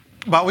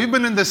But we've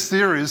been in this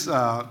series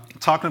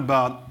talking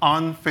about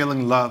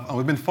unfailing love, and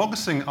we've been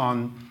focusing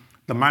on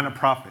the minor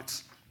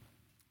prophets.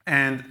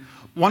 And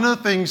one of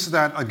the things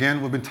that,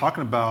 again, we've been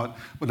talking about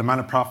with the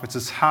minor prophets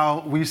is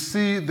how we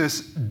see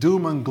this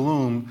doom and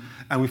gloom,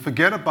 and we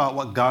forget about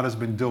what God has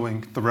been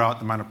doing throughout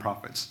the minor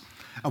prophets.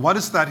 And what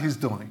is that he's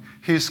doing?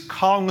 He's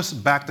calling us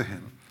back to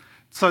him.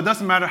 So it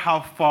doesn't matter how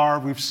far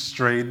we've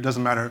strayed, it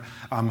doesn't matter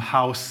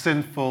how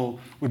sinful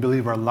we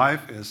believe our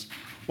life is.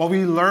 What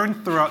we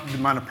learn throughout the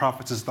minor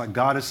prophets is that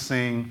God is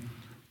saying,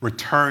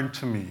 return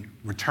to me,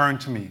 return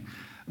to me.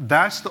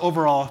 That's the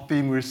overall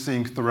theme we're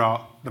seeing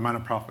throughout the minor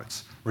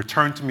prophets.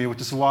 Return to me,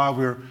 which is why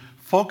we're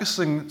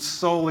focusing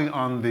solely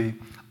on the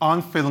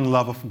unfailing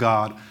love of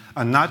God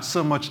and not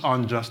so much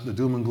on just the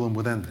doom and gloom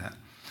within that.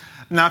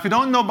 Now, if you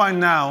don't know by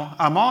now,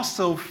 I'm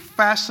also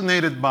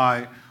fascinated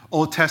by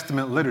Old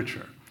Testament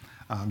literature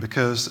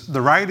because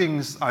the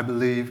writings, I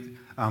believe,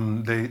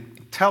 they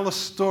tell a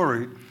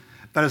story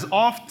that is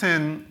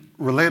often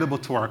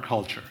relatable to our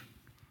culture.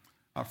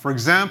 For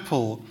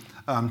example,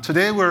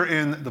 today we're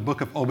in the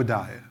book of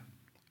Obadiah.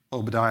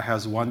 Obadiah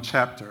has one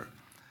chapter.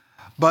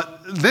 But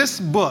this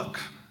book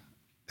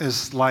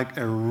is like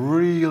a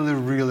really,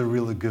 really,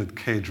 really good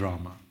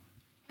K-drama.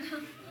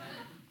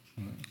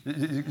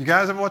 You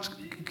guys ever watch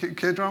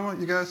K-drama,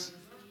 you guys?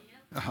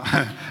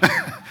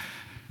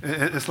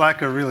 It's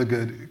like a really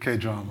good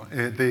K-drama.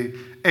 The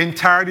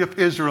entirety of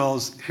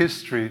Israel's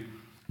history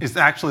is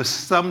actually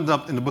summed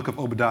up in the book of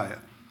Obadiah.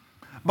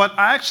 But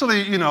I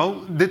actually,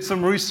 did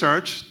some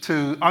research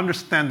to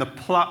understand the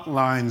plot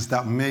lines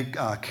that make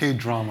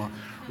K-drama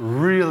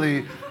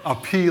really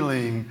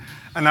appealing.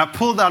 And I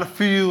pulled out a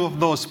few of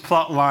those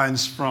plot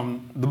lines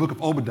from the book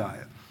of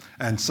Obadiah.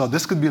 And so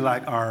this could be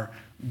like our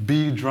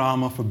B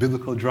drama for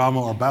biblical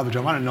drama or Bible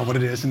drama. I don't know what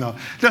it is,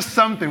 just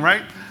something,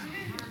 right?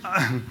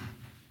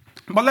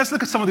 But let's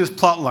look at some of these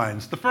plot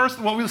lines. The first,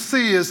 what we'll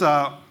see is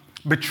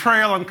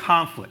betrayal and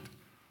conflict.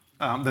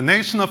 The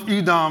nation of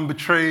Edom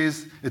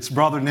betrays its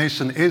brother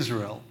nation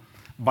Israel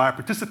by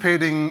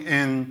participating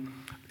in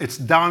its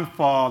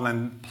downfall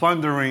and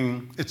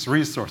plundering its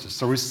resources.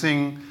 So we're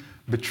seeing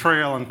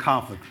betrayal and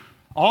conflict.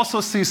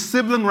 Also see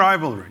sibling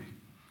rivalry.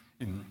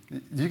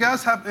 You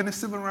guys have any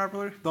sibling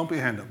rivalry? Don't put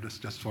your hand up.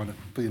 Just want to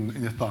put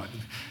in your thought.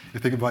 You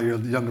think about your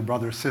younger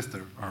brother or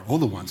sister, or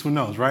older ones, who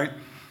knows, right?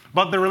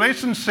 But the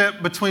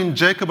relationship between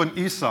Jacob and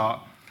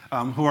Esau,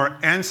 who are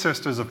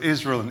ancestors of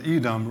Israel and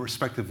Edom,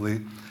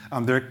 respectively,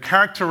 they're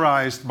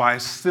characterized by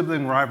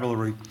sibling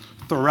rivalry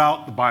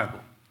throughout the Bible.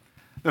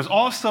 There's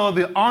also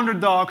the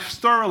underdog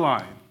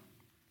storyline.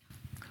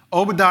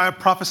 Obadiah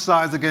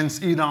prophesies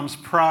against Edom's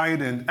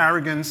pride and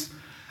arrogance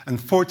and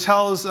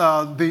foretells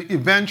the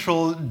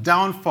eventual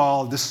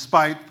downfall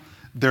despite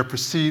their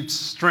perceived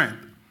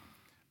strength.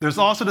 There's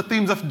also the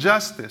themes of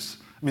justice.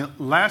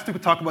 Last week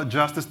we talked about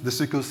justice. This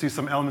week you'll see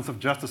some elements of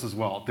justice as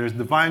well. There's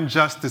divine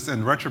justice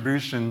and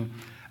retribution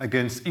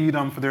against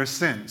Edom for their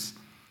sins.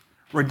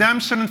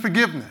 Redemption and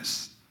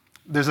forgiveness.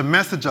 There's a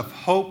message of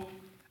hope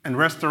and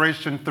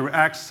restoration through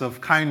acts of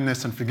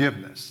kindness and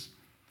forgiveness.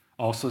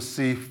 Also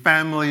see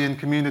family and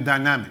community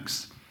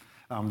dynamics.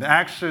 The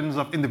actions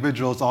of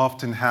individuals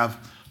often have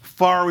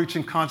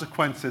far-reaching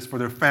consequences for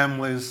their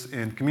families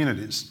and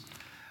communities.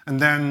 And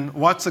then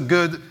what's a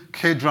good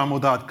K-drama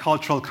without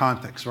cultural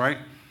context, right?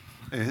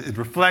 It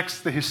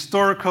reflects the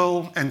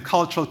historical and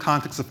cultural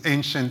context of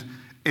ancient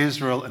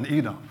Israel and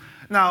Edom.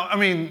 Now,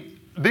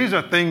 these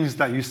are things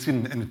that you see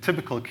in a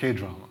typical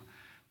K-drama.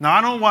 Now,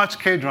 I don't watch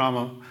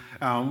K-drama.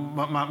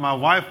 My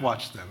wife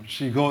watched them.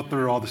 She goes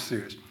through all the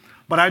series.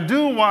 But I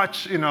do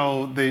watch,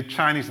 the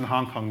Chinese and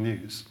Hong Kong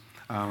news.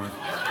 And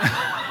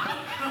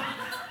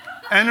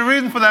the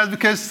reason for that is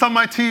because it's on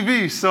my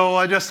TV. So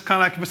I just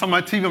kind of like, if it's on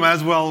my TV, I might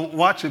as well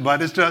watch it. But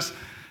it's just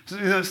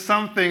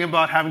something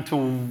about having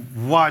to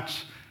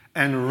watch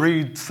and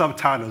read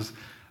subtitles.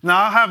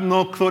 Now, I have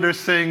no clue they're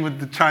saying with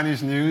the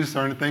Chinese news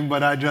or anything,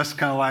 but I just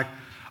kind of like,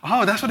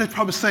 oh, that's what they're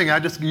probably saying. I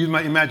just use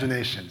my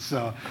imagination.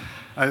 So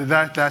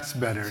that's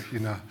better,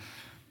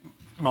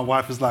 My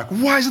wife is like,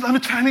 why is it on a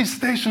Chinese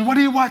station? What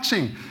are you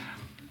watching?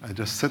 I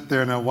just sit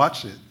there and I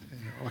watch it.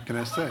 What can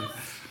I say?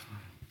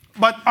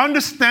 But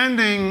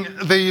understanding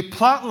the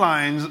plot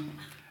lines,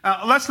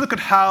 let's look at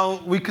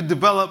how we could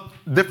develop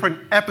different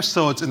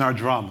episodes in our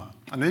drama.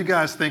 I know you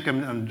guys think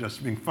I'm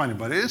just being funny,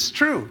 but it's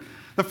true.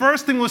 The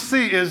first thing we'll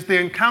see is the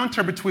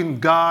encounter between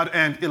God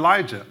and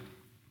Elijah.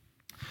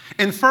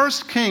 In 1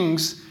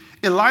 Kings,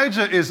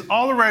 Elijah is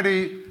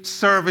already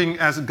serving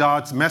as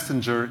God's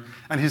messenger,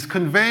 and he's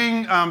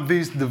conveying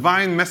these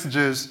divine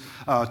messages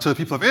to the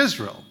people of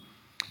Israel.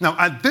 Now,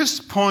 at this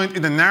point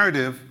in the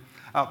narrative,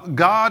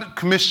 God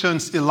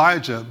commissions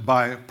Elijah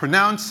by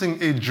pronouncing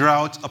a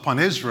drought upon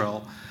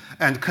Israel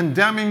and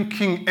condemning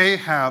King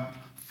Ahab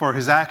for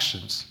his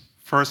actions.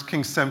 1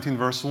 Kings 17,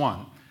 verse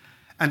 1.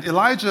 And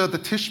Elijah the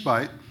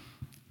Tishbite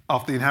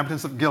of the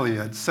inhabitants of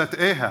Gilead said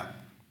to Ahab,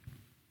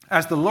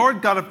 as the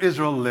Lord God of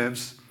Israel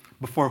lives,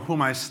 before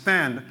whom I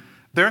stand,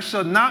 there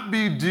shall not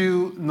be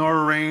dew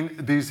nor rain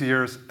these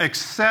years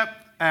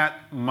except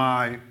at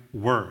my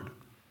word.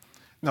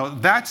 Now,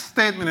 that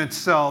statement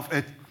itself,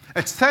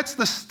 it sets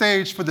the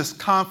stage for this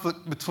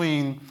conflict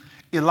between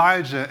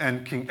Elijah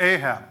and King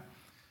Ahab.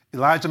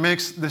 Elijah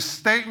makes this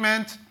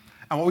statement,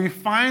 and what we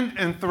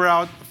find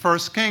throughout 1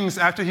 Kings,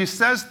 after he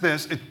says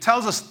this, it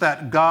tells us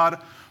that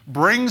God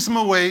brings him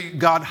away,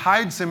 God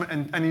hides him,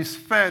 and he's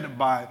fed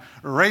by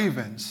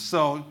ravens.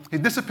 So he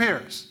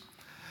disappears.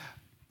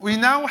 We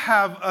now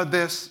have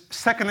this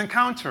second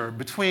encounter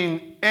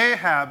between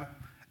Ahab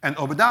and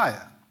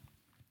Obadiah.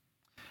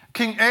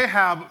 King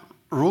Ahab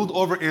ruled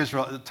over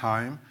Israel at the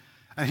time,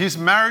 and he's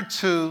married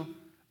to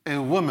a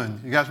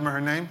woman. You guys remember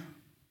her name?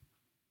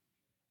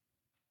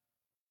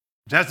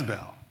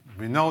 Jezebel.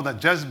 We know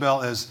that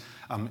Jezebel is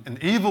an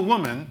evil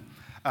woman.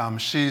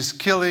 She's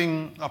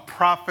killing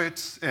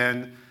prophets,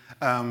 and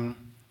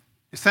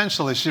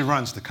essentially she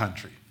runs the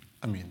country.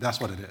 I mean, that's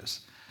what it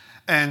is.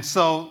 And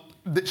so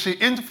she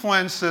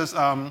influences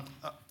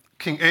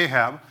King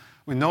Ahab.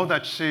 We know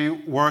that she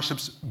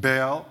worships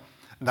Baal,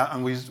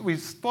 and we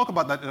spoke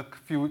about that a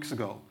few weeks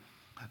ago.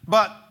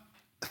 But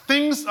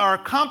things are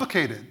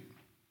complicated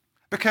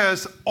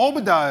because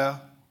Obadiah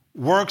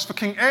works for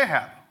King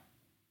Ahab.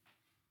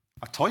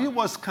 I told you it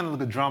was kind of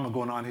like a drama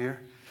going on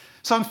here.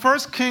 So in 1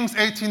 Kings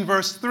 18,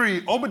 verse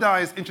 3,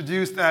 Obadiah is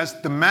introduced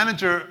as the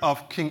manager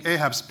of King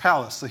Ahab's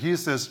palace. So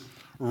he's his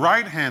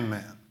right-hand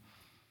man.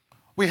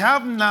 We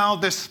have now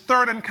this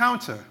third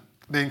encounter,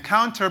 the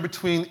encounter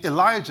between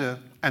Elijah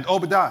and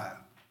Obadiah.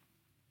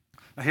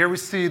 Now here we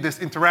see this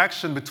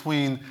interaction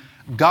between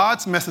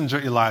God's messenger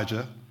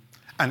Elijah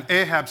and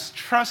Ahab's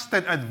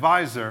trusted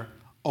advisor,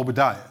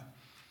 Obadiah.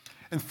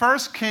 In 1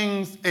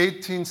 Kings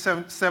 18,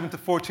 7 to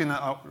 14,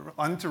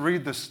 I need to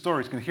read this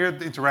story. You can hear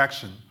the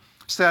interaction.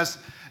 It says,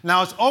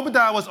 "Now as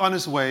Obadiah was on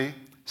his way,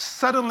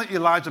 suddenly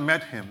Elijah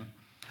met him,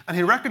 and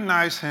he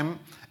recognized him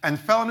and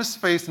fell on his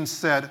face and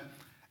said,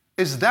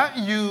 'Is that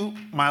you,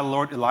 my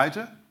lord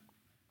Elijah?'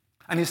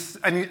 And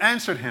he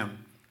answered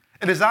him,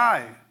 'It is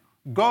I.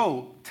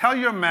 Go, tell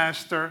your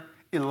master,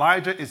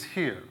 Elijah is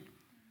here.'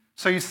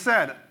 So he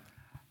said,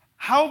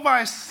 'How have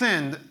I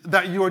sinned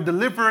that you are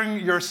delivering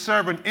your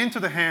servant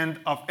into the hand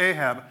of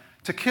Ahab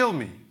to kill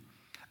me?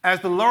 As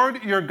the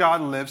Lord your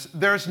God lives,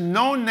 there is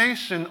no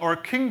nation or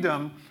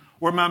kingdom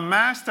where my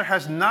master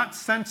has not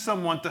sent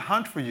someone to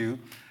hunt for you.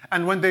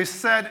 And when they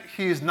said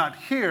he is not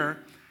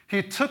here,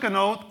 he took an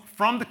oath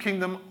from the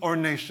kingdom or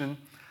nation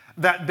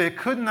that they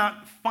could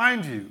not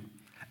find you.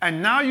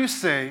 And now you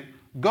say,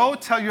 go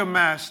tell your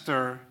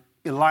master,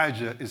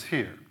 Elijah is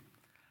here.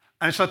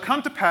 And it shall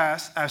come to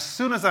pass, as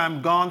soon as I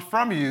am gone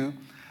from you,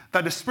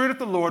 that the Spirit of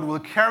the Lord will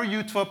carry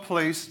you to a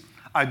place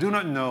I do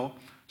not know.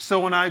 So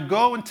when I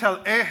go and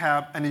tell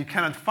Ahab and he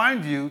cannot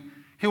find you,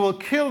 he will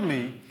kill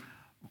me.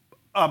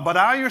 But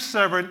I, your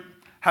servant,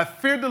 have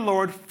feared the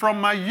Lord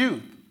from my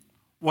youth.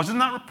 Was it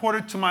not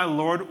reported to my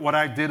Lord what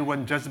I did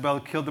when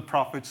Jezebel killed the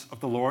prophets of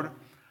the Lord?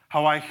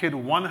 How I hid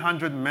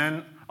 100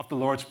 men of the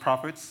Lord's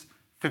prophets,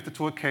 50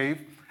 to a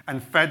cave,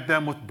 and fed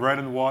them with bread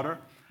and water?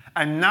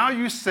 And now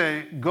you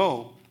say,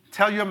 go,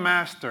 tell your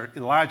master,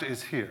 Elijah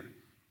is here.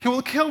 He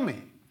will kill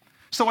me.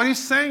 So what he's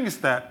saying is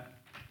that,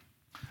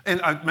 and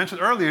I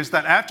mentioned earlier, is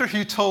that after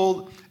he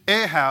told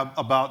Ahab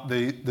about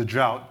the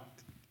drought,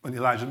 when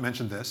Elijah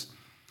mentioned this,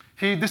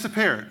 he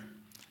disappeared.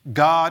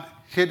 God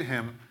hid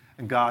him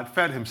and God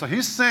fed him. So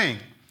he's saying,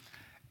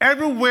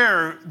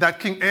 everywhere that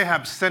King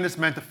Ahab sent his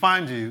men to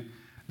find you,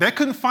 they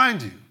couldn't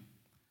find you.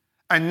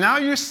 And now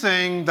you're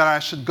saying that I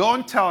should go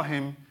and tell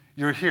him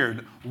you're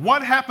here.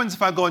 What happens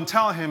if I go and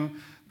tell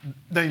him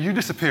that you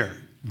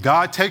disappeared?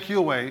 God take you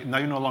away, now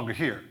you're no longer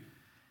here.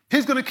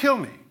 He's going to kill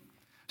me.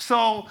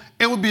 So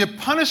it would be a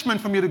punishment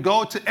for me to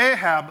go to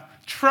Ahab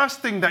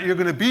trusting that you're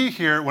going to be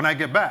here when I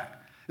get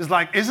back. It's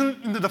like,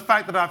 isn't the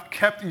fact that I've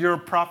kept your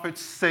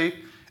prophets safe,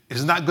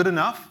 isn't that good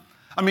enough?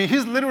 I mean,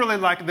 he's literally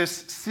like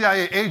this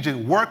CIA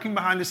agent working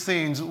behind the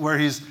scenes where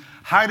he's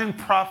hiding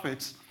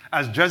prophets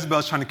as Jezebel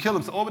is trying to kill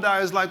him. So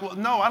Obadiah is like, well,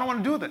 no, I don't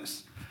want to do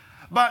this.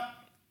 But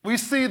we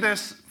see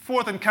this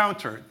fourth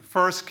encounter,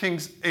 1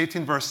 Kings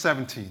 18, verse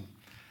 17.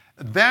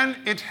 Then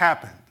it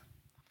happened,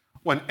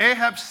 when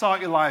Ahab saw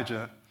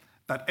Elijah,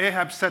 that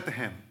Ahab said to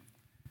him,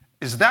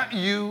 is that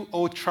you,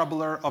 O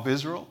troubler of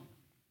Israel?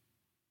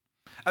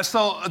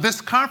 So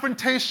this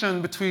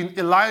confrontation between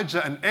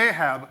Elijah and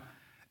Ahab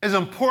is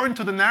important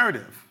to the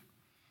narrative.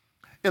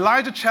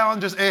 Elijah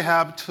challenges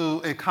Ahab to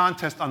a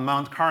contest on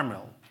Mount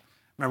Carmel.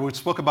 Remember, we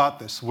spoke about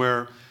this,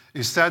 where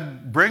he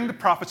said, bring the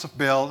prophets of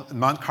Baal in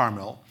Mount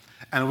Carmel,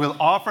 and we'll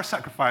offer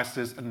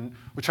sacrifices, and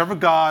whichever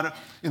God,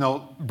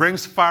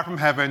 brings fire from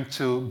heaven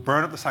to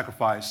burn up the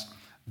sacrifice,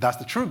 that's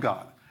the true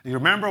God. And you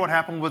remember what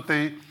happened with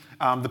the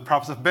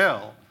prophets of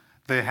Baal.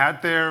 They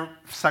had their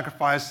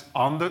sacrifice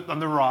on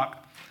the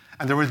rock,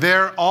 and they were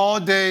there all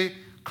day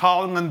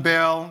calling on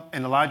Baal,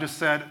 and Elijah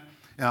said,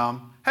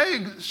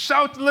 hey,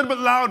 shout a little bit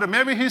louder.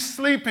 Maybe he's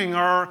sleeping,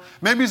 or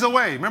maybe he's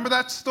away. Remember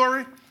that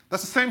story?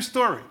 That's the same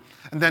story.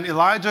 And then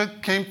Elijah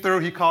came through,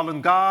 he called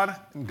on God,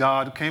 and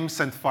God came,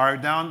 sent fire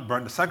down,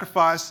 burned the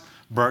sacrifice,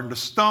 burned the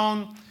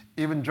stone,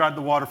 even dried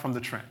the water from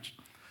the trench.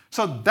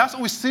 So that's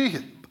what we see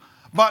here.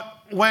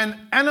 But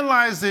when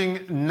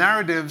analyzing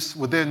narratives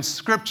within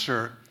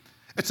Scripture,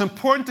 it's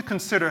important to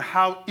consider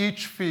how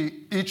each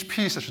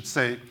piece,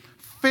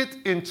 fit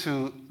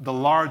into the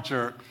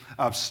larger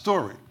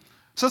story.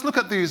 So let's look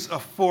at these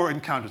 4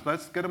 encounters.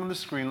 Let's get them on the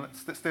screen.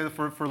 Let's stay there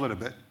for a little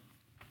bit.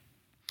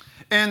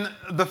 In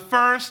the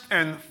first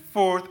and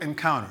fourth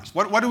encounters,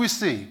 what do we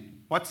see?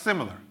 What's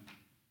similar?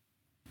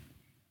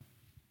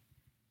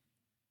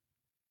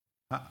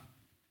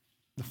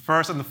 The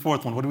first and the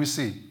fourth one, what do we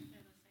see?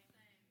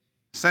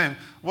 Same.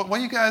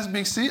 What you guys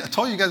being see? I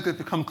told you guys to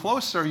come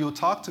closer. You'll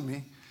talk to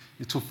me.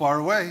 You're too far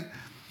away.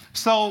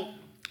 So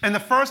in the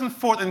first and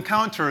fourth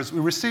encounters, we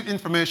received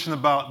information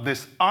about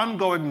this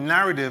ongoing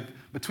narrative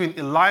between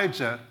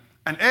Elijah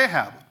and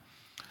Ahab.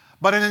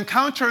 But in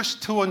encounters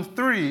 2 and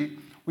 3,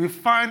 we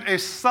find a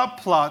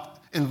subplot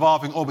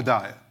involving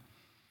Obadiah.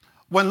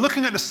 When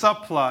looking at the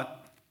subplot,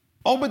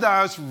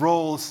 Obadiah's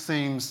role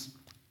seems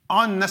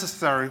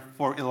unnecessary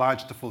for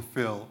Elijah to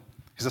fulfill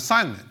his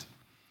assignment.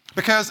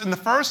 Because in the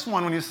first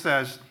one, when he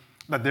says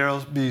that there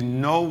will be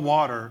no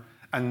water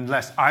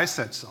unless I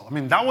said so,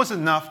 that was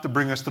enough to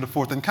bring us to the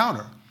fourth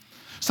encounter.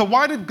 So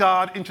why did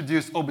God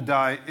introduce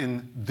Obadiah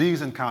in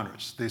these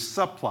encounters, this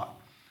subplot?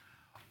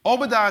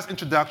 Obadiah's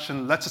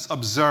introduction lets us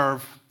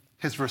observe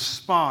his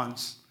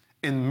response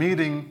in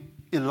meeting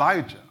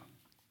Elijah,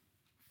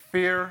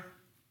 fear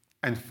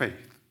and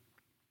faith.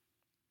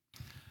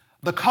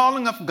 The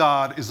calling of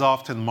God is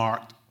often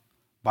marked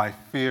by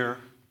fear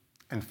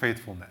and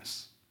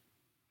faithfulness.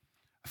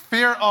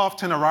 Fear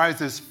often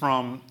arises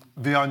from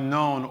the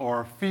unknown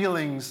or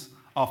feelings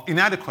of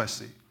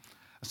inadequacy.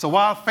 So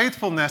while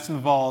faithfulness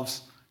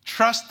involves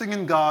trusting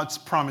in God's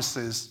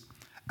promises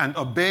and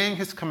obeying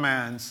his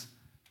commands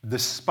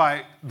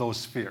despite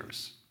those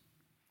fears.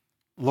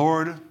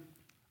 Lord,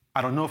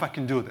 I don't know if I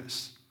can do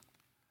this,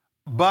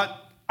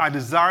 but I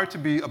desire to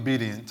be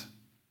obedient,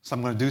 so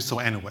I'm going to do so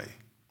anyway.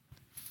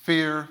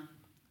 Fear,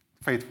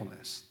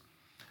 faithfulness.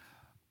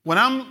 When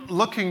I'm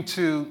looking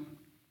to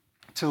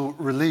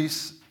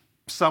release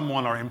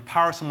someone or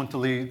empower someone to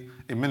lead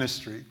a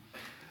ministry,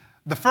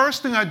 the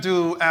first thing I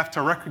do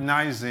after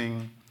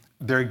recognizing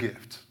their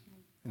gift,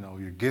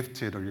 you're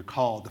gifted or you're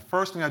called, the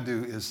first thing I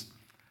do is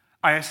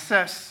I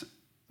assess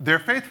their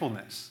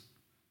faithfulness.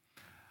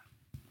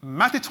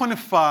 Matthew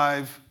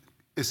 25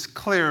 is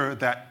clear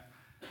that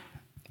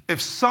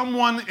if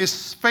someone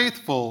is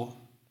faithful,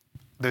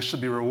 they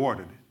should be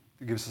rewarded.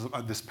 It gives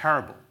us this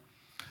parable.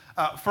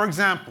 For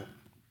example,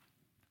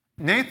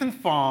 Nathan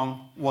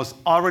Fong was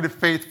already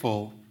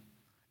faithful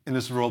in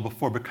this role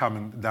before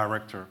becoming the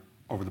director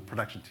over the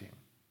production team.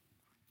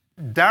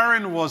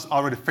 Darren was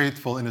already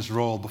faithful in his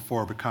role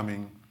before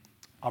becoming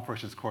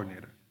operations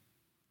coordinator.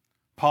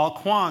 Paul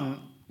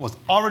Kwan was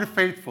already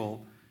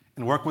faithful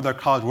in working with our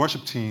college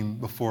worship team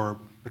before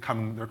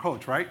becoming their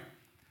coach, right?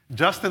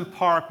 Justin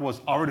Park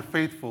was already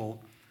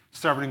faithful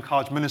serving in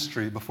college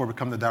ministry before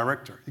becoming the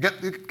director. You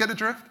get the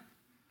drift?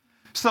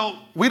 So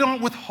we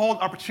don't withhold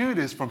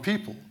opportunities from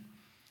people.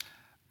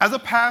 As a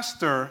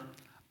pastor,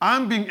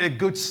 I'm being a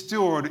good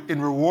steward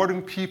in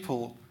rewarding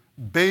people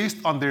based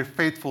on their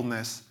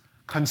faithfulness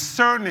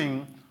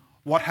concerning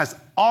what has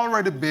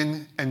already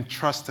been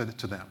entrusted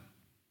to them.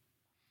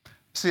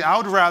 See, I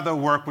would rather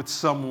work with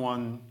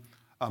someone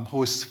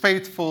who is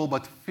faithful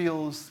but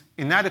feels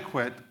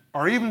inadequate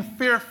or even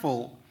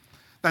fearful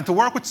than to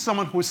work with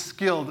someone who is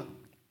skilled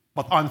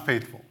but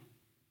unfaithful.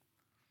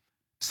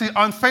 See,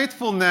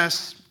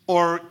 unfaithfulness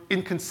or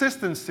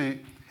inconsistency,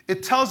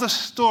 it tells a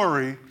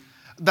story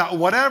that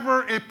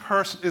whatever a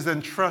person is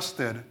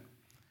entrusted,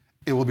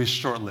 it will be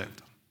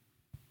short-lived.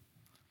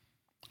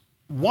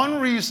 One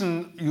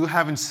reason you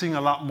haven't seen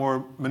a lot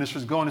more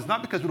ministries going is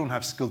not because we don't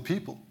have skilled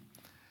people.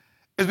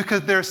 It's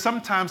because there's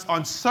sometimes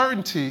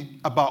uncertainty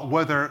about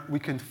whether we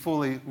can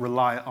fully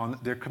rely on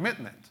their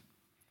commitment.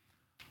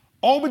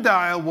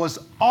 Obadiah was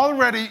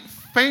already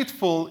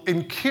faithful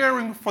in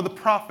caring for the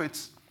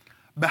prophets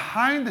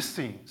behind the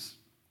scenes.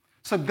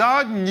 So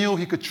God knew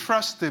he could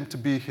trust him to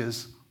be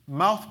his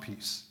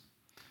mouthpiece.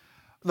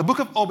 The book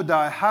of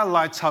Obadiah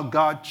highlights how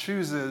God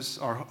chooses,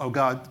 or how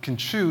God can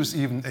choose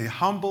even a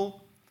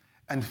humble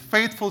and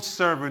faithful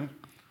servant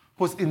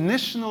who's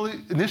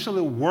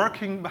initially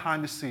working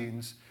behind the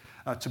scenes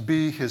to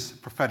be his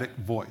prophetic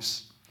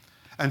voice.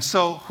 And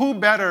so who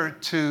better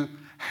to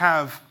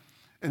have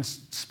and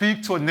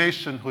speak to a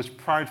nation who is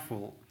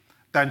prideful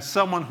than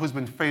someone who's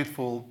been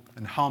faithful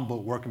and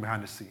humble working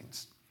behind the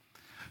scenes?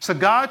 So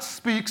God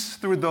speaks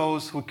through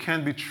those who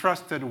can be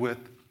trusted with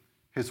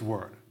his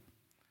word.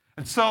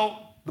 And so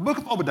the book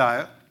of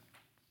Obadiah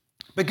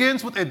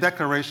begins with a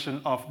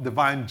declaration of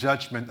divine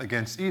judgment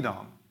against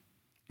Edom.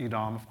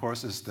 Edom, of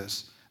course, is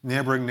this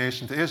neighboring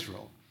nation to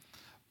Israel.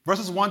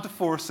 Verses 1 to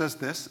 4 says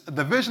this,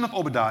 the vision of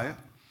Obadiah,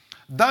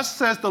 thus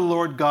says the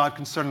Lord God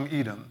concerning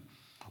Edom,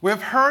 we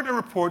have heard a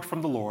report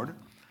from the Lord,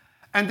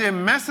 and a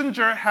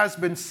messenger has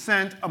been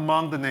sent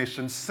among the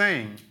nations,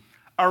 saying,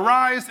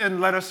 arise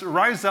and let us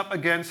rise up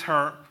against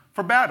her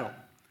for battle.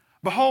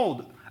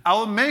 Behold, I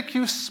will make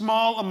you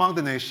small among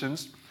the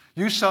nations.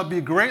 You shall be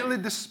greatly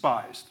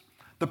despised.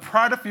 The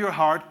pride of your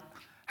heart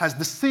has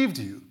deceived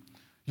you.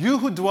 You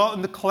who dwell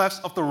in the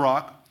clefts of the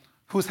rock,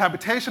 whose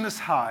habitation is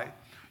high,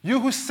 you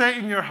who say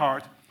in your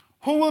heart,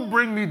 who will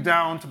bring me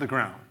down to the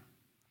ground?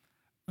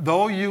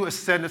 Though you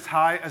ascend as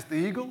high as the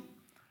eagle,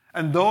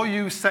 and though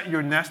you set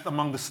your nest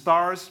among the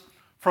stars,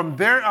 from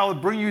there I will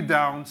bring you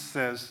down,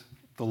 says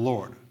the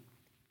Lord.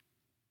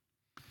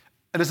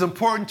 It is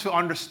important to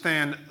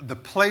understand the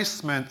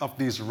placement of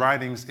these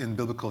writings in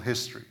biblical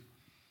history.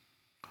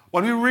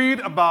 When we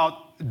read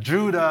about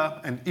Judah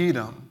and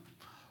Edom,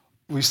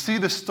 we see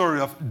the story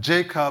of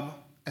Jacob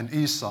and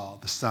Esau,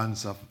 the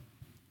sons of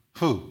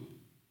who?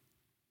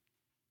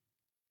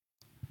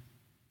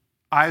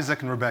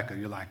 Isaac and Rebekah.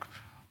 You're like,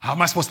 how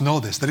am I supposed to know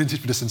this? They didn't teach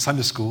me this in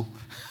Sunday school.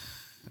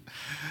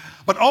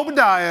 But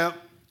Obadiah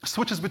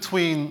switches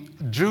between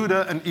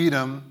Judah and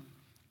Edom,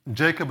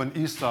 Jacob and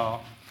Esau.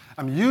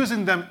 I'm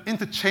using them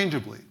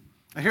interchangeably.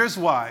 And here's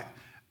why.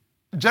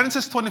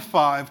 Genesis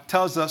 25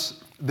 tells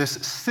us this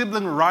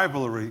sibling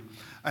rivalry.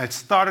 It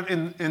started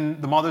in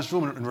the mother's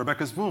womb, in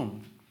Rebekah's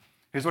womb.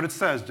 Here's what it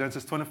says,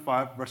 Genesis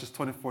 25, verses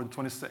 24 and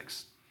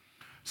 26.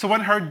 So when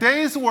her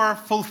days were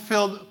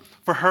fulfilled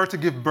for her to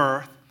give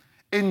birth,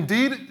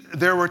 indeed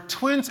there were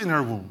twins in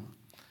her womb.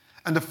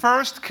 And the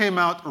first came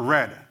out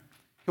red.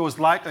 He was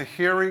like a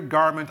hairy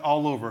garment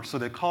all over, so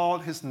they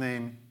called his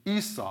name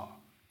Esau.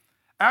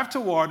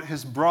 Afterward,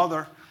 his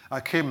brother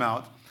came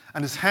out,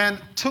 and his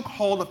hand took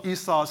hold of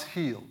Esau's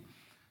heel.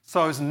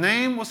 So his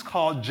name was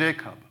called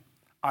Jacob.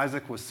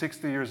 Isaac was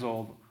 60 years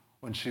old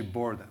when she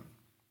bore them.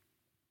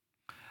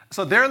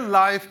 So their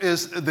life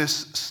is this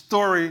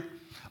story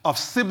of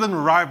sibling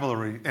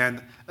rivalry,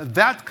 and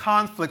that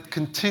conflict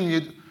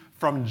continued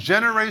from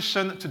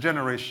generation to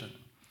generation.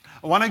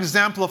 One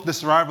example of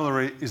this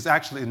rivalry is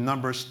actually in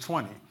Numbers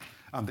 20.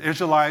 The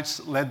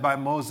Israelites, led by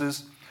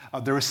Moses,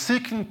 they were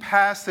seeking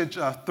passage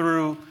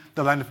through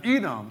the land of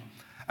Edom.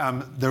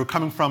 They were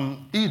coming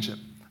from Egypt.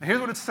 And here's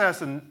what it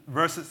says in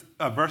verses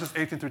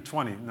 18 through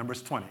 20,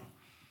 Numbers 20.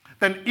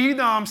 Then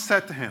Edom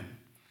said to him,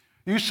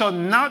 you shall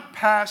not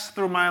pass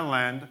through my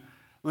land,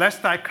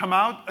 lest I come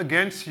out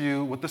against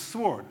you with the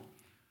sword.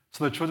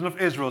 So the children of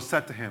Israel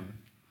said to him,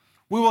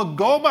 we will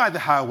go by the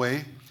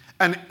highway,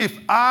 and if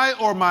I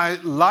or my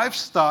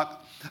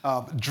livestock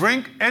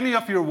drink any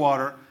of your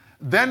water,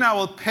 then I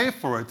will pay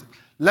for it.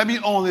 Let me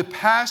only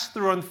pass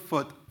through on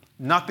foot,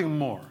 nothing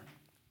more.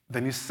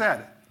 Then he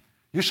said,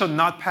 you shall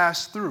not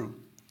pass through.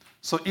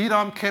 So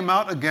Edom came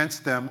out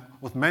against them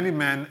with many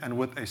men and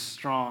with a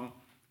strong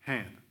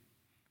hand.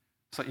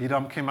 So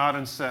Edom came out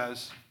and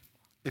says,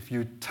 if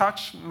you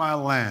touch my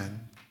land,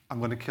 I'm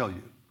going to kill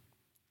you.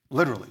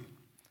 Literally.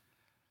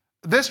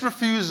 This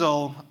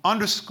refusal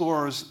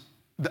underscores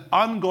the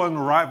ongoing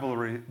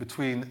rivalry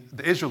between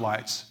the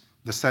Israelites,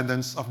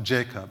 descendants of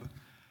Jacob,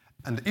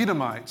 and the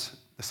Edomites,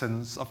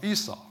 descendants of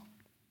Esau.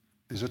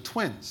 These are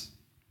twins.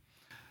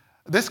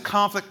 This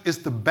conflict is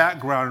the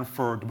background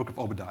for the book of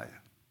Obadiah.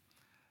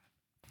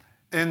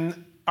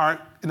 In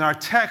our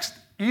text,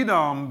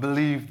 Edom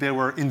believed they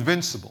were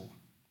invincible.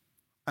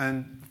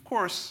 And of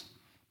course,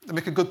 they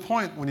make a good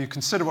point when you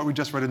consider what we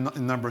just read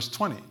in Numbers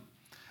 20.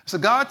 So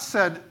God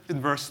said in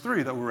verse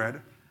 3 that we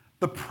read,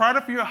 the pride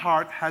of your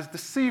heart has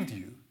deceived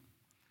you.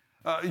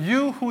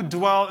 You who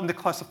dwell in the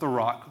clefts of the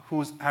rock,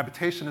 whose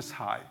habitation is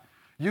high,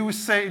 you who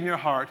say in your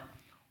heart,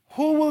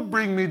 who will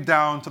bring me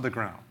down to the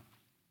ground?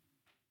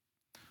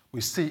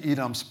 We see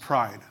Edom's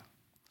pride.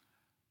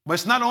 But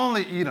it's not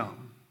only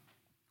Edom.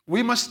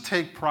 We must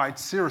take pride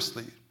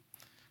seriously,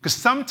 because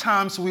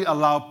sometimes we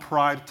allow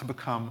pride to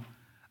become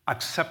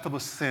acceptable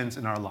sins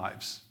in our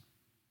lives.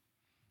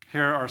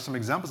 Here are some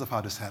examples of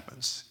how this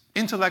happens.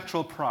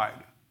 Intellectual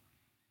pride,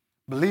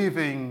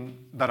 believing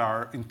that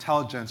our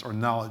intelligence or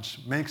knowledge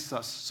makes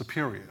us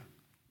superior.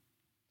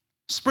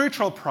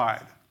 Spiritual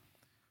pride,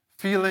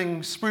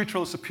 feeling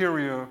spiritual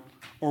superior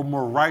or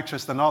more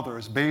righteous than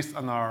others based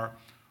on our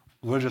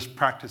religious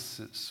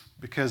practices,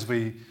 because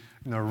we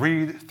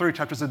read 3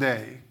 chapters a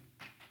day,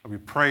 or we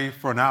pray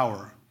for an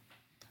hour.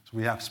 So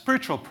we have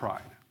spiritual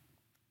pride.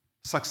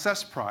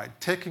 Success pride,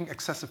 taking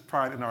excessive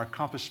pride in our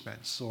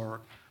accomplishments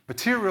or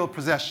material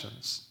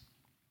possessions.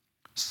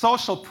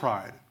 Social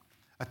pride,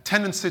 a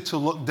tendency to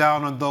look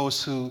down on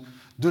those who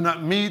do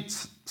not meet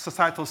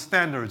societal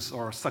standards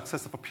or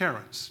success of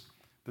appearance.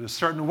 There's a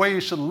certain way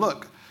you should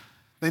look.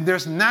 Then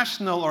there's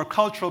national or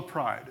cultural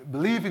pride,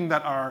 believing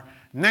that our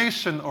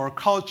nation or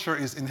culture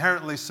is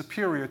inherently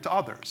superior to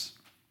others.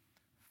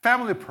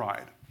 Family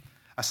pride,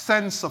 a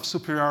sense of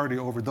superiority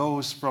over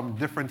those from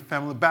different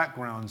family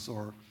backgrounds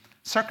or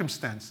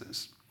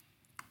circumstances.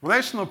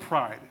 Relational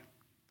pride,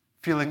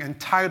 feeling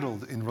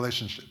entitled in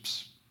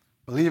relationships,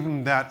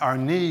 believing that our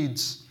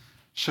needs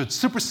should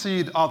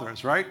supersede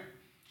others, right?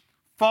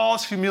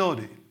 False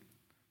humility,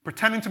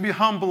 pretending to be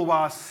humble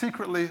while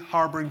secretly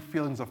harboring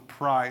feelings of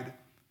pride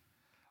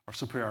or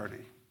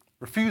superiority.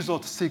 Refusal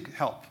to seek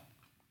help,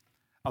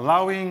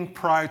 allowing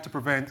pride to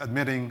prevent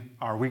admitting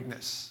our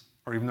weakness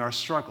or even our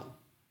struggle.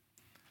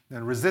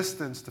 Then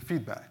resistance to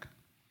feedback,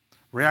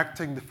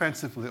 reacting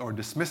defensively or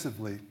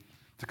dismissively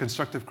to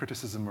constructive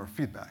criticism or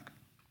feedback.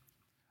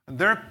 And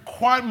there are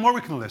quite more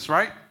we can list,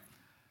 right?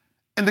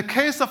 In the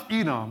case of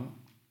Edom,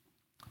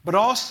 but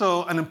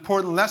also an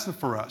important lesson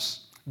for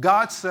us,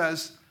 God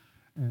says,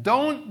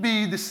 don't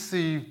be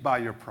deceived by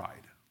your pride.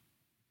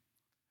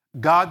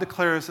 God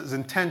declares his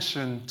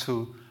intention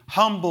to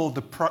humble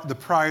the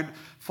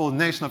prideful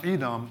nation of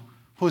Edom,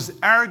 whose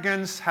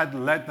arrogance had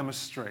led them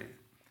astray.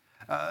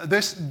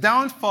 This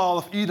downfall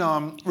of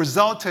Edom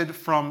resulted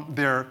from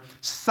their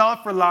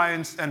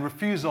self-reliance and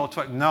refusal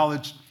to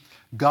acknowledge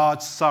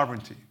God's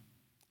sovereignty.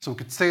 So we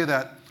could say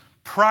that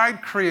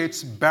pride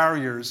creates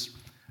barriers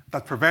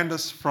that prevent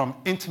us from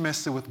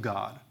intimacy with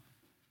God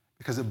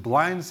because it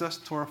blinds us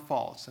to our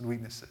faults and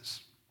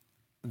weaknesses.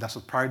 And that's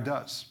what pride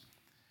does.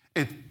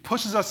 It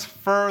pushes us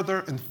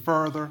further and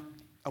further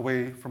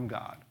away from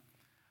God.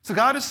 So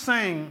God is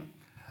saying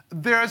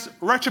there's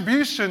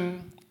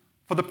retribution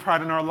for the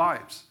pride in our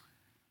lives.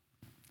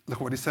 Look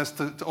what he says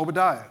to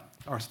Obadiah,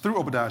 or through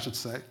Obadiah, I should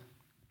say.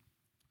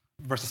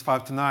 Verses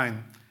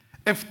 5-9.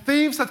 If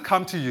thieves had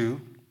come to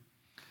you,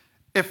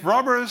 if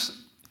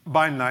robbers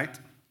by night,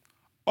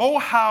 oh,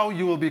 how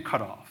you will be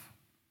cut off.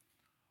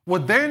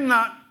 Would they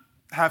not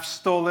have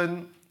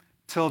stolen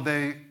till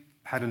they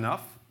had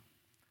enough?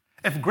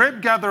 If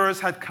grape gatherers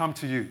had come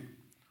to you,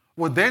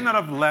 would they not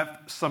have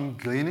left some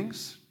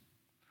gleanings?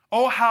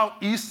 Oh, how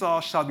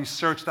Esau shall be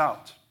searched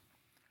out.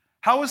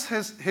 How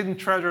his hidden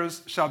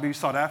treasures shall be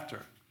sought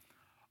after.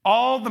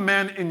 All the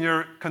men in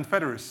your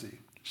confederacy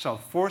shall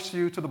force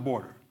you to the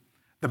border.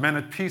 The men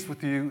at peace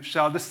with you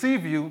shall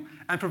deceive you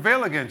and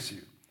prevail against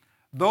you.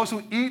 Those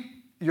who eat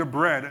your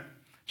bread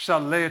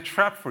shall lay a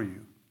trap for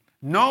you.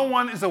 No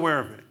one is aware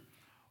of it.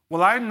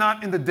 Will I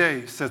not in the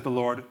day, says the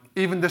Lord,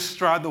 even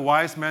distraught the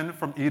wise men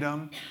from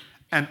Edom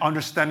and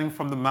understanding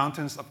from the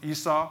mountains of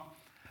Esau?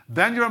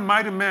 Then your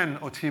mighty men,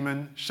 O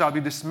Teman, shall be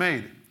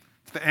dismayed,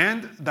 to the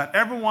end that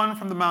everyone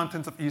from the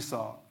mountains of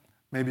Esau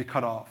may be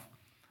cut off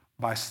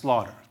by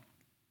slaughter.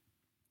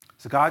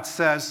 So God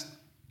says,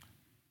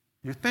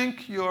 you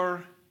think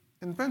you're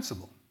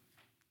invincible.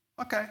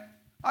 Okay,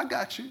 I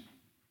got you.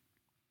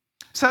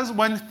 It says,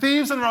 when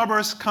thieves and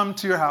robbers come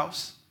to your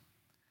house,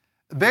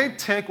 they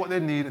take what they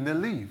need and they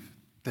leave.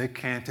 They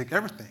can't take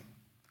everything.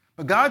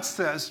 But God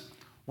says,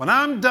 when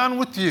I'm done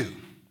with you,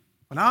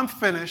 when I'm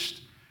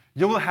finished,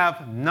 you will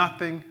have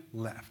nothing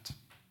left.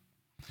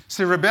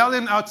 See,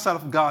 rebellion outside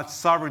of God's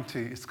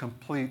sovereignty is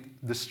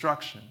complete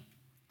destruction.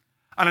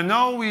 And I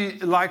know we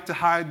like to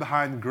hide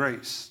behind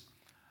grace,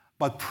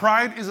 but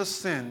pride is a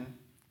sin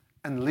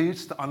and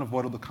leads to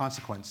unavoidable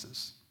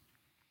consequences.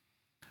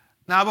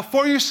 Now,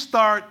 before you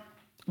start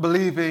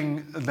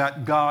believing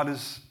that God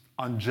is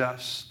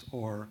unjust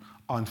or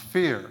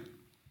unfair,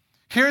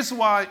 here's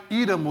why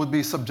Edom would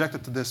be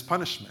subjected to this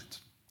punishment.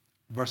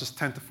 Verses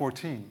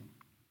 10-14.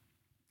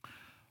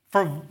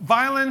 For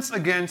violence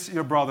against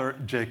your brother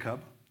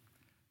Jacob,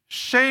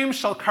 shame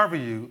shall cover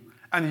you,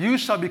 and you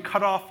shall be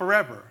cut off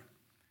forever.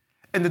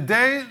 In the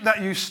day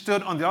that you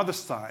stood on the other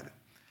side,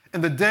 in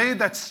the day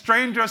that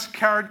strangers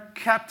carried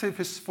captive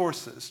his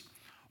forces,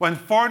 when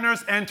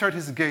foreigners entered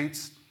his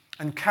gates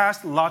and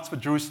cast lots for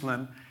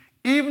Jerusalem,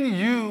 even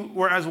you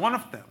were as one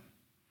of them.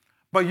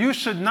 But you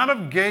should not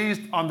have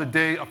gazed on the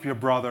day of your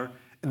brother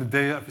in the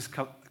day of his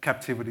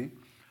captivity,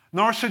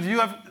 nor should you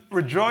have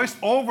rejoiced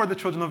over the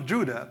children of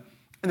Judah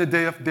in the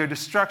day of their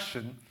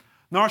destruction,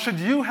 nor should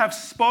you have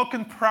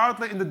spoken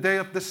proudly in the day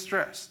of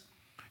distress.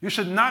 You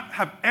should not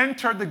have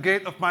entered the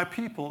gate of my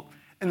people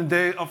in the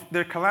day of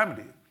their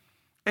calamity.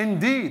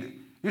 Indeed,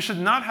 you should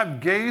not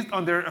have gazed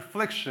on their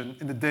affliction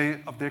in the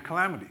day of their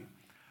calamity,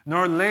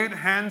 nor laid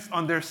hands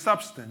on their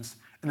substance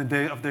in the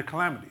day of their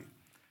calamity.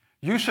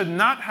 You should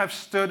not have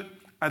stood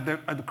at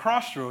the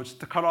crossroads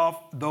to cut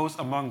off those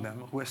among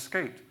them who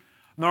escaped,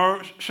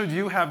 nor should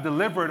you have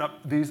delivered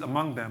up these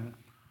among them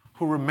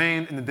who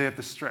remain in the day of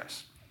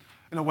distress.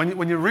 You know,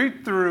 when you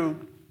read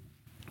through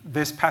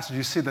this passage,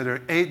 you see that there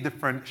are 8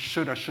 different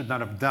should or should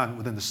not have done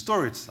within the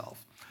story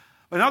itself.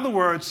 But in other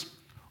words,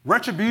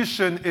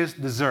 retribution is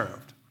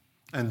deserved.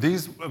 And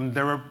these,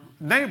 there were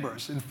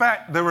neighbors. In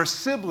fact, there were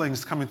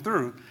siblings coming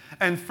through.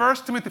 And 1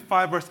 Timothy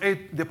 5, verse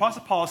 8, the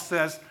Apostle Paul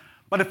says,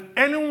 but if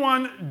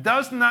anyone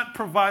does not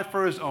provide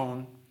for his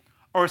own,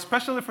 or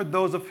especially for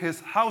those of his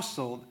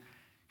household,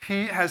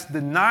 he has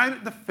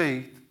denied the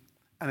faith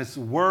and is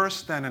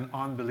worse than an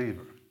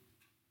unbeliever.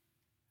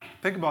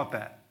 Think about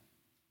that.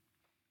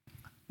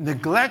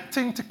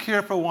 Neglecting to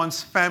care for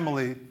one's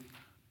family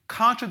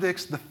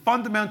contradicts the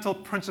fundamental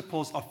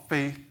principles of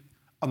faith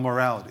and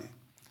morality.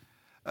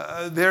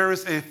 There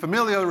is a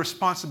familial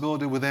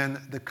responsibility within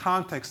the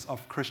context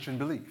of Christian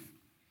belief.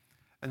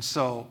 And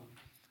so,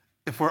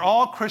 if we're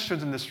all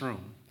Christians in this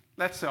room,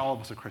 let's say all of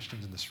us are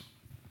Christians in this room,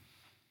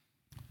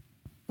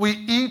 we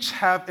each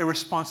have a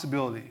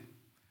responsibility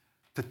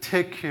to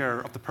take care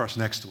of the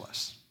person next to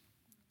us.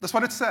 That's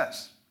what it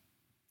says.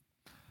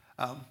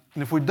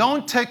 And if we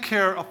don't take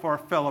care of our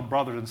fellow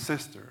brothers and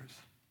sisters,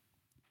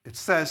 it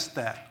says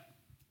that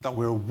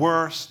we're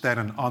worse than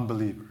an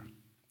unbeliever.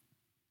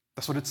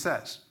 That's what it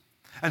says.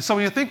 And so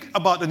when you think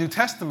about the New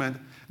Testament,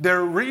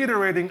 they're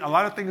reiterating a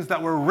lot of things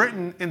that were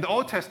written in the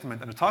Old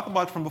Testament. And to talk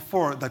about from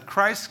before, that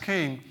Christ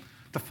came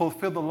to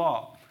fulfill the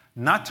law,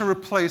 not to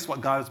replace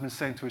what God has been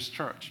saying to his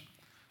church.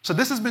 So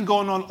this has been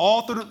going on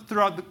all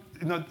throughout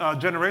the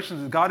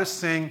generations. God is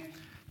saying,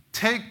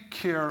 take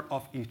care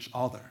of each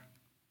other.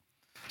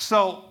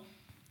 So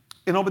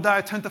in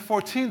Obadiah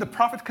 10-14, the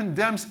prophet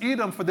condemns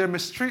Edom for their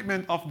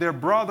mistreatment of their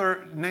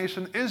brother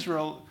nation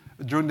Israel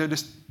during their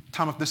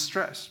time of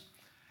distress.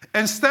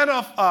 Instead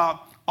of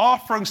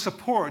offering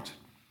support,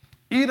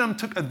 Edom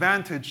took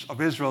advantage of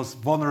Israel's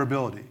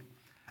vulnerability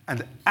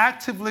and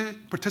actively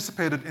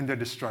participated in their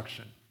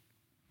destruction.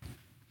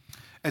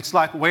 It's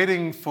like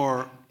waiting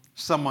for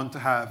someone to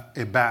have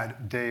a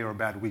bad day or a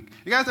bad week.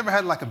 You guys ever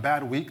had like a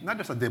bad week? Not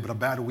just a day, but a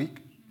bad week?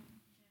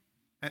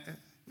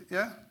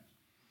 Yeah?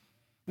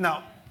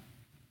 Now,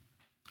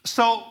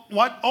 so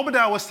what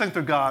Obadiah was saying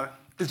to God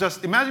is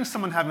just imagine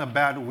someone having a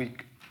bad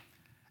week,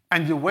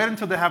 and you wait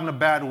until they're having a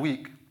bad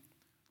week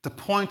to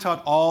point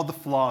out all the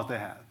flaws they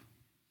have.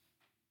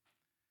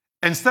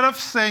 Instead of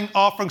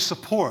offering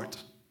support,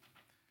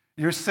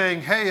 you're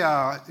saying, hey,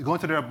 you're going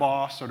to their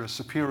boss or their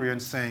superior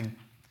and saying,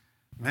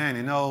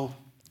 man,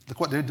 look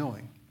what they're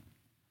doing.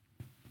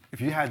 If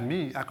you had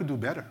me, I could do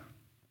better.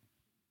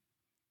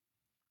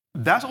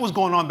 That's what was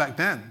going on back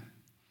then.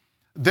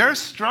 They're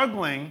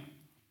struggling,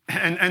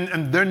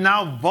 and they're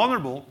now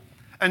vulnerable.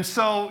 And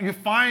so you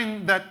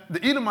find that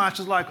the Edomites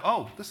is like,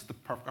 oh, this is the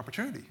perfect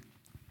opportunity.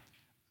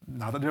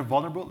 Now that they're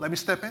vulnerable, let me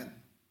step in.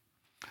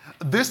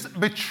 This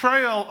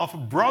betrayal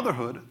of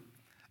brotherhood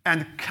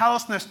and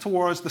callousness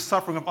towards the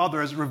suffering of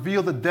others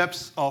reveal the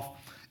depths of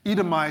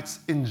Edomites'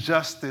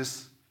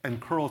 injustice and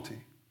cruelty.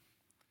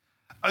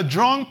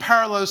 Drawing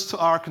parallels to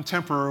our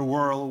contemporary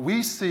world,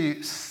 we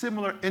see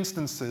similar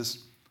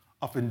instances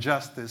of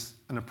injustice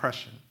and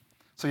oppression.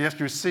 So yes,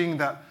 you're seeing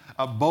that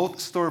both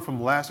story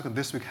from last week and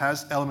this week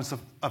has elements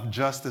of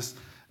justice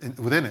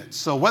within it.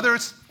 So whether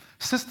it's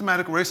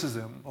systematic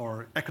racism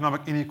or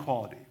economic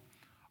inequality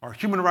or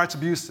human rights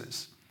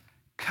abuses,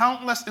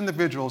 countless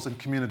individuals and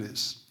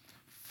communities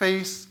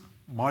face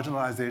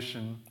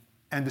marginalization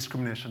and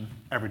discrimination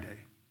every day.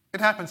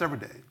 It happens every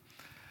day.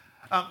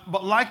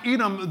 But like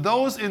Edom,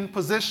 those in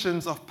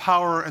positions of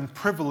power and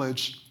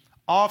privilege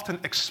often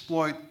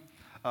exploit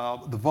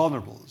the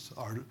vulnerables,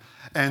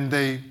 and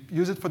they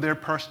use it for their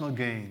personal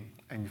gain.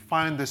 And you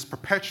find this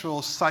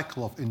perpetual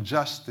cycle of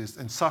injustice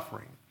and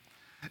suffering.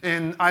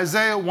 In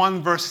Isaiah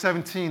 1, verse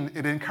 17,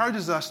 it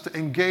encourages us to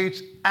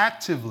engage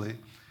actively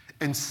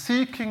in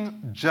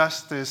seeking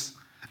justice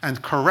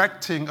and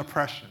correcting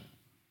oppression.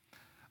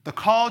 The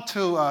call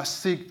to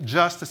seek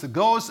justice, it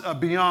goes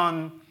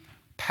beyond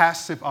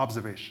passive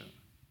observation.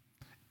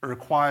 It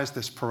requires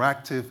this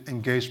proactive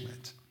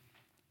engagement,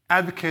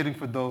 advocating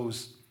for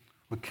those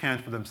who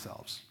can't for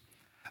themselves.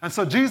 And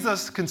so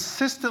Jesus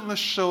consistently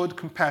showed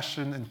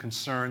compassion and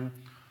concern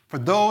for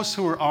those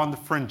who were on the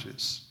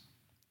fringes,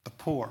 the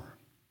poor,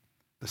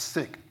 the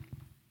sick,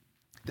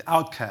 the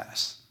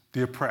outcasts,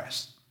 the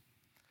oppressed.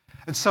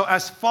 And so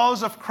as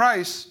followers of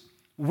Christ,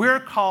 we're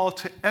called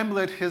to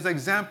emulate his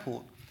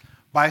example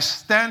by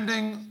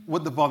standing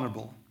with the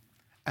vulnerable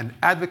and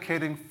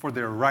advocating for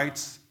their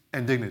rights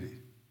and dignity.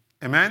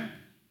 Amen?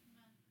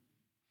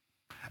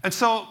 And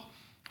so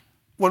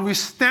when we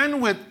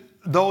stand with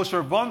those who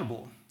are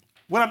vulnerable,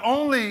 we not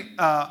only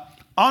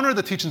honor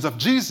the teachings of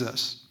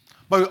Jesus,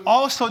 but we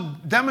also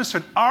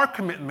demonstrate our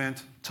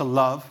commitment to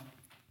love,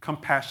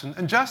 compassion,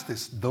 and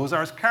justice. Those are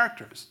his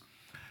characters.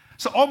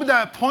 So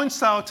Obadiah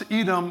points out to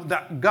Edom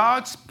that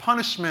God's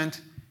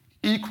punishment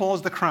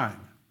equals the crime.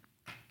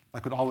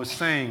 Like we're always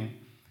saying,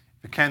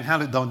 if you can't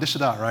handle it, don't dish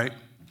it out, right?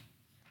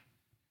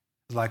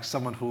 It's like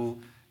someone who,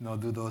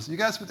 do those. You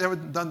guys ever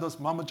done those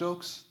mama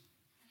jokes?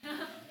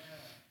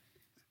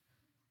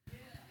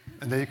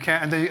 And then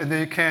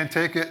you can't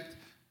take it.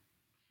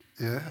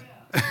 Yeah.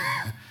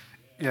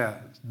 Yeah.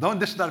 Don't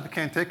dish it out if you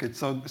can't take it.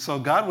 So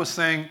God was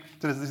saying,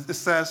 it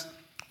says,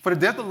 for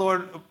the day of the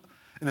Lord,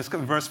 in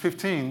verse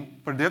 15,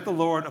 for the day of the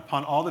Lord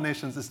upon all the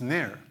nations is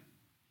near.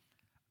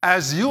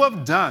 As you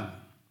have done,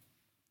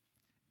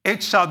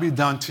 it shall be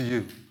done to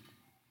you.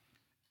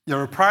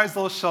 Your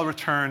reprisal shall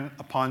return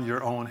upon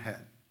your own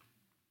head.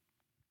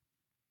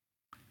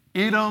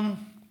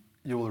 Edom,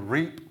 you will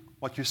reap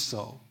what you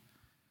sow,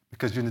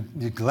 because you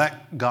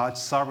neglect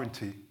God's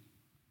sovereignty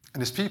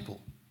and his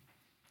people.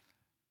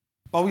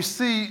 But we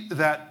see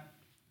that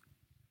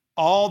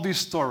all these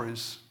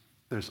stories,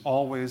 there's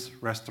always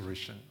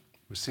restoration.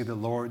 We see the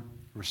Lord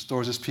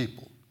restores his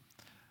people.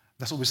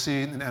 That's what we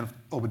see in the end of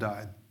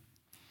Obadiah.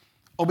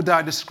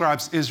 Obadiah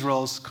describes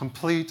Israel's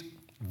complete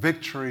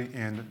victory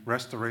and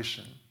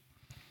restoration.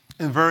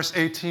 In verse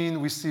 18,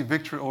 we see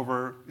victory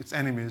over its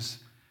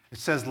enemies. It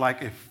says,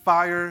 like a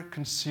fire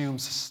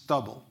consumes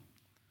stubble,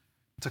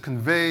 to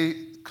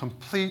convey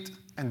complete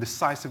and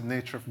decisive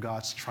nature of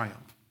God's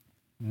triumph.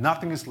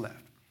 Nothing is left.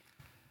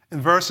 In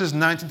verses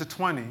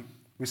 19-20,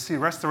 we see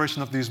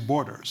restoration of these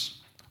borders.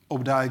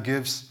 Obadiah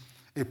gives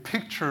a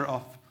picture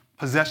of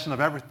possession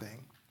of everything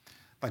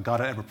that God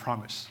had ever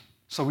promised.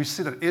 So we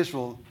see that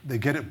Israel, they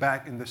get it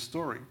back in this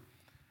story.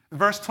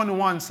 Verse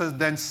 21 says,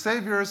 "Then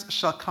saviors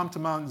shall come to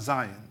Mount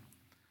Zion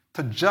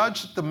to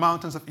judge the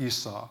mountains of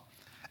Esau,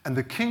 and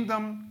the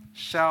kingdom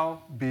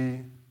shall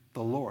be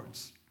the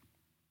Lord's."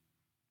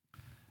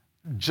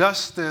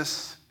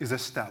 Justice is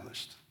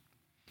established,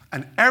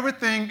 and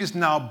everything is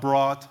now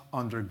brought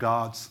under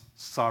God's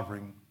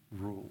sovereign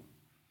rule.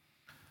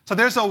 So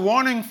there's a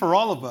warning for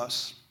all of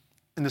us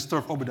in the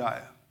story of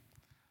Obadiah.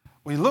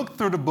 When you look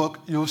through the book,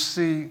 you'll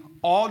see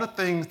all the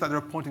things that they're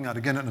pointing out.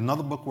 Again, in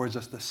another book where it's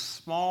just a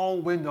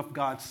small window of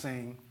God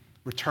saying,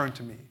 "Return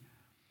to me."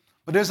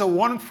 But there's a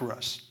warning for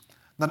us.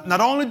 Not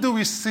only do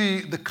we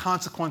see the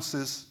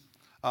consequences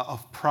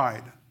of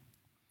pride,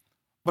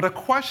 but a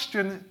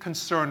question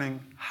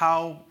concerning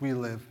how we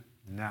live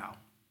now.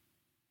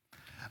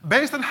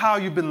 Based on how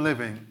you've been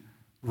living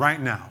right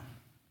now,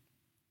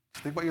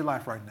 think about your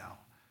life right now.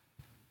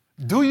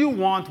 Do you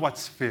want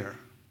what's fair?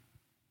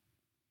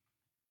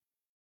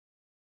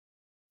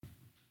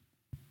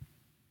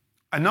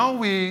 I know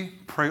we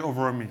pray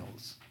over our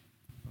meals.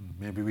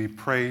 Maybe we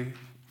pray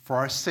for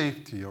our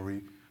safety, or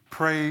we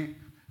pray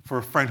for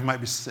a friend who might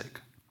be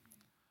sick.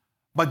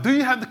 But do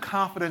you have the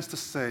confidence to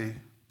say,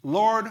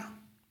 "Lord,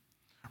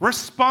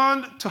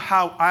 respond to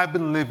how I've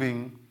been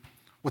living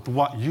with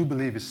what you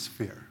believe is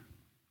fair"?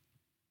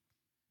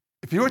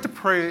 If you were to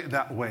pray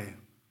that way,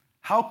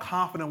 how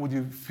confident would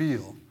you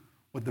feel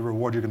with the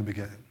reward you're going to be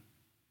getting?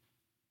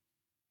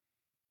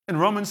 In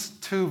Romans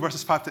 2,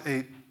 verses 5 to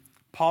 8,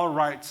 Paul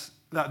writes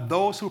that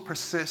those who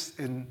persist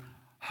in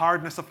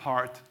hardness of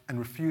heart and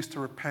refuse to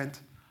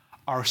repent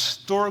are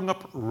storing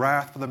up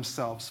wrath for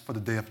themselves for the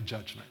day of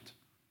judgment.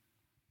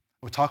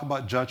 We'll talk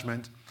about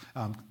judgment,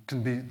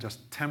 can be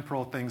just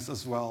temporal things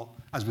as well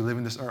as we live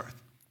in this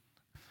earth.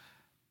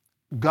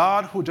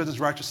 God, who judges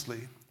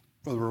righteously,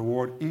 will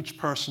reward each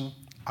person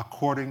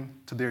according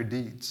to their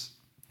deeds.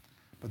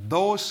 But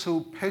those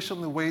who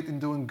patiently wait in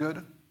doing good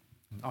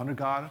and honor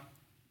God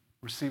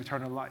receive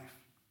eternal life.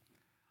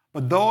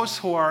 But those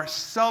who are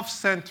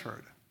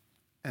self-centered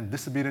and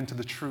disobedient to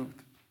the truth,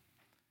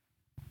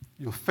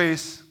 you'll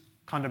face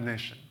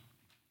condemnation.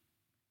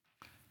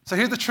 So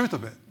here's the truth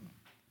of it.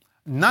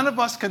 None of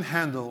us can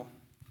handle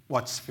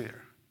what's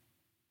fair.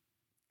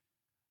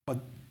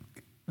 But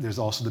there's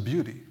also the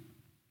beauty.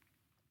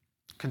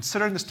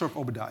 Considering the story of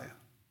Obadiah,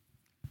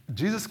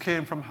 Jesus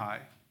came from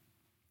high.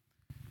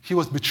 He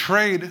was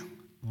betrayed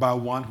by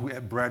one who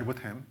ate bread with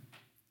him.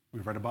 We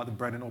read about the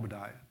bread in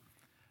Obadiah.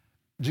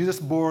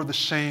 Jesus bore the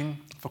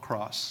shame of a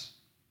cross.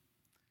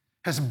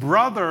 His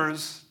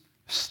brothers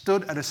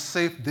stood at a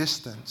safe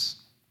distance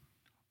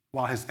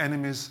while his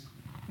enemies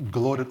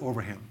gloated over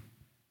him.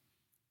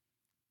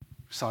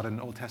 We saw it in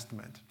the Old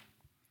Testament.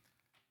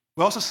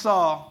 We also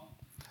saw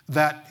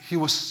that he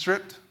was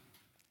stripped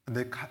and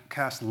they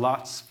cast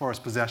lots for his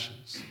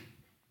possessions.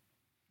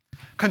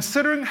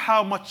 Considering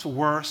how much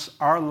worse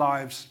our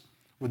lives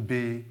would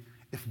be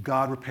if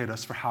God repaid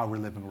us for how we're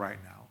living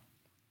right now.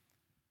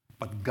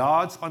 But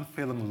God's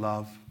unfailing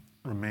love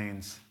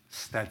remains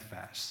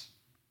steadfast.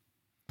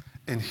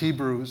 In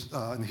Hebrew,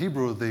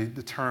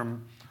 the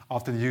term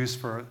often used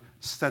for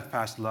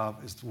steadfast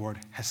love is the word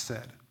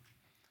hesed,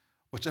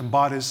 which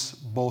embodies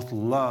both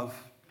love,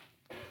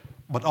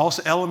 but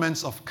also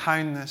elements of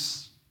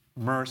kindness,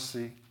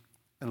 mercy,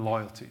 and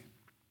loyalty.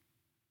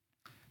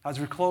 As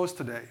we close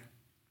today,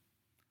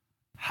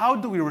 how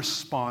do we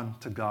respond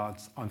to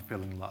God's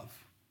unfailing love?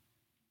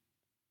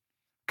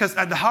 Because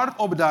at the heart of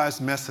Obadiah's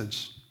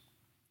message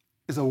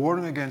is a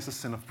warning against the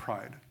sin of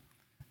pride.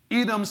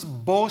 Edom's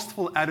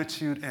boastful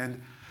attitude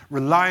and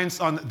reliance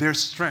on their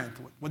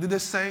strength. What did they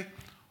say?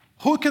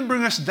 Who can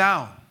bring us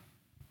down?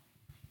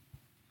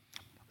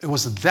 It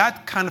was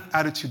that kind of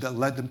attitude that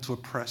led them to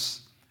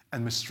oppress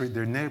and mistreat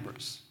their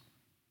neighbors.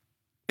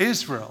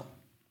 Israel,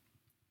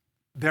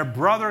 their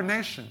brother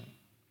nation.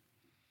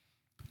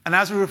 And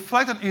as we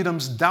reflect on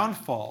Edom's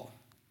downfall,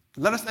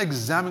 let us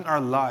examine our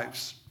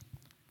lives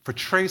for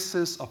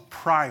traces of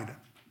pride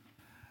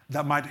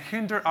that might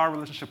hinder our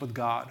relationship with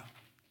God,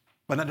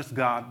 but not just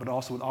God, but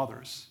also with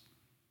others.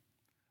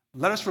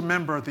 Let us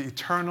remember the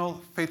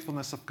eternal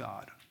faithfulness of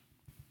God.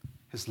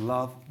 His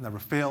love never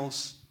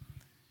fails.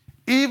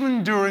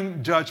 Even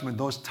during judgment,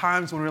 those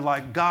times when we're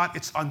like, God,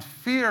 it's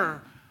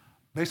unfair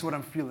based on what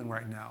I'm feeling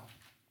right now.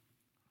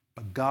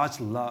 But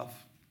God's love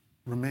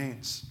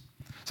remains.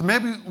 So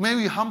maybe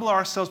we humble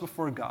ourselves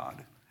before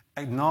God,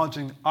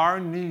 acknowledging our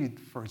need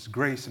for His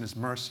grace and His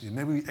mercy. And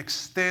maybe we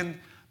extend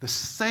the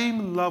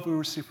same love we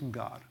receive from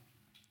God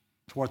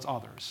towards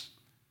others,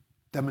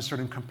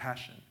 demonstrating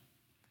compassion,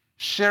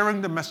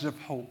 sharing the message of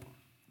hope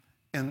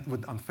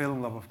with the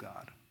unfailing love of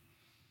God.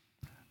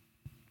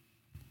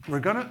 We're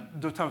going to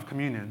do a time of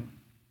communion,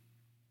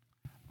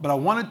 but I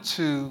wanted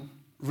to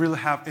really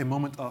have a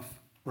moment of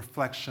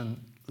reflection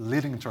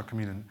leading into our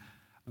communion.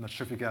 I'm not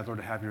sure if you guys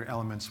already have your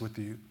elements with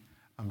you.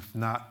 If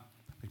not,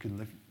 you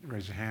can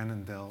raise your hand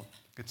and they'll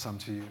get some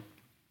to you.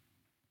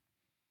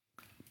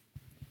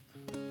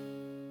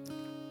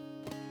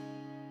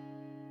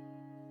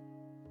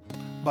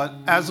 But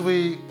as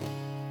we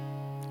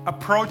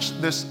approach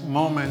this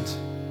moment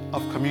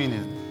of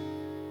communion,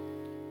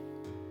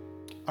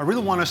 I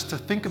really want us to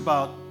think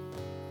about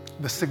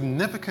the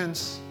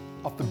significance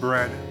of the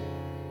bread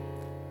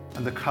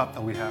and the cup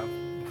that we have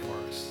before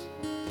us.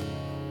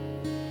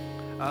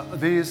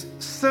 These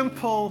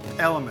simple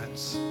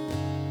elements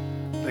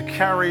that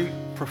carry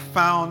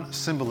profound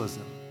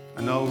symbolism.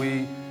 I know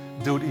we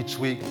do it each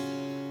week,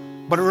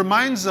 but it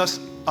reminds us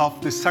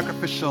of the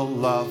sacrificial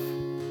love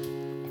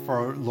for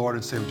our Lord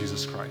and Savior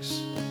Jesus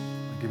Christ.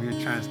 I'll give you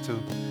a chance to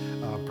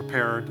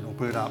prepare it and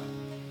open it up.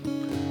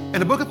 In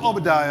the book of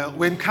Obadiah,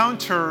 we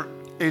encounter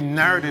a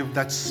narrative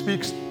that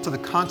speaks to the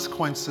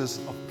consequences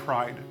of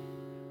pride,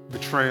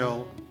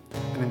 betrayal,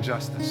 and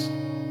injustice.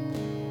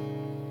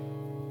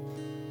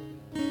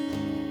 Thank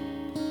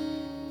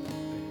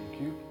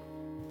you.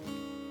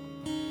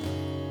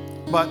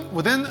 But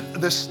within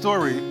this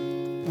story,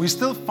 we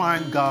still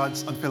find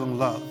God's unfailing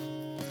love,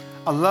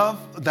 a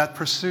love that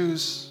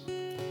pursues,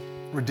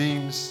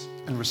 redeems,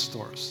 and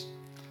restores.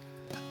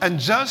 And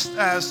just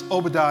as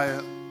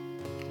Obadiah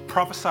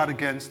prophesied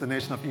against the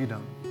nation of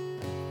Edom,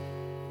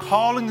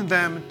 calling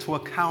them to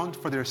account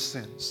for their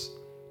sins,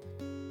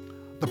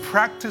 the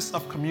practice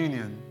of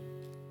communion,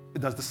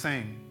 it does the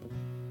same.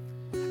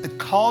 It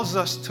calls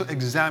us to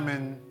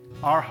examine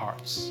our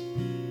hearts.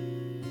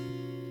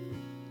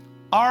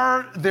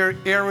 Are there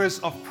areas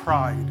of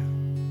pride,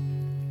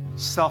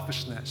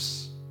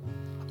 selfishness,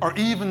 or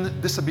even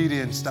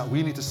disobedience that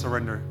we need to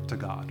surrender to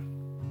God?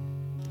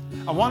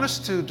 I want us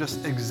to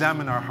just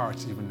examine our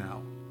hearts even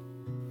now.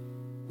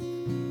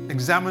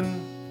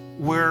 Examine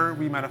where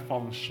we might have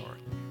fallen short.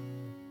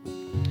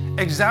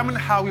 Examine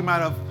how we might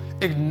have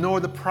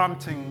ignored the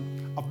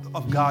prompting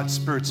of God's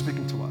Spirit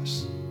speaking to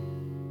us.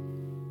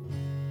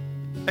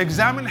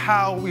 Examine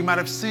how we might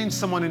have seen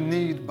someone in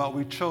need, but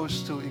we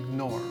chose to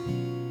ignore.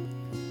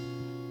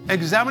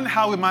 Examine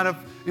how we might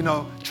have,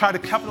 tried to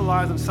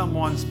capitalize on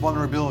someone's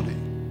vulnerability.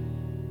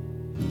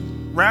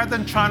 Rather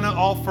than trying to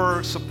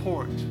offer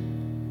support,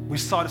 we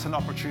saw this as an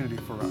opportunity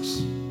for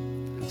us.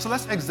 So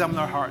let's examine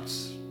our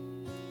hearts.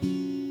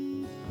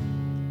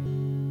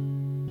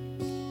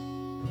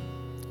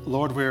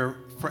 Lord, we're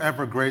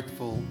forever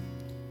grateful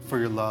for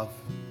your love,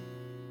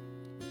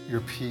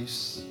 your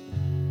peace,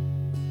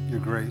 your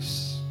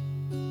grace.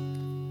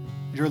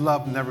 Your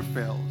love never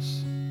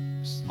fails.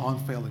 It's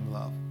unfailing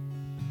love.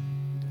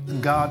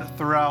 And God,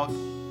 throughout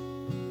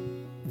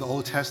the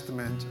Old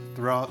Testament,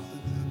 throughout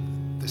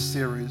this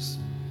series,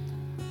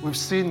 we've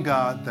seen,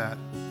 God, that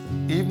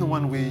even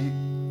when we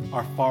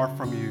are far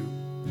from you,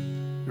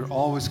 you're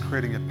always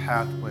creating a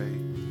pathway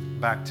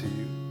back to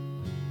you.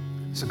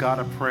 So God,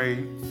 I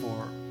pray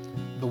for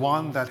the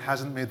one that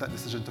hasn't made that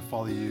decision to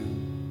follow you,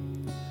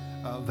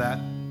 that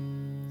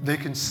they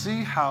can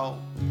see how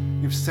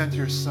you've sent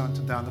your Son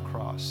to down the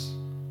cross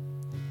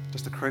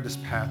just to create this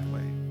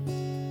pathway.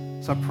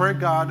 So I pray,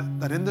 God,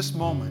 that in this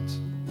moment,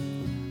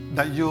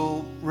 that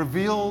you'll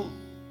reveal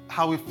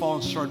how we've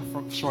fallen short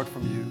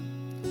from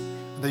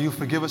you, that you'll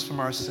forgive us from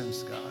our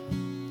sins, God.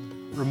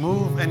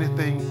 Remove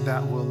anything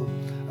that will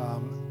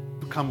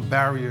become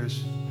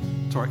barriers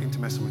to our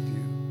intimacy with you.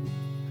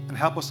 And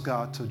help us,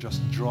 God, to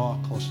just draw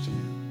close to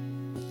you.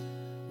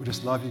 We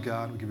just love you,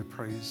 God. We give you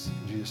praise.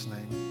 In Jesus'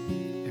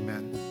 name,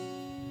 amen.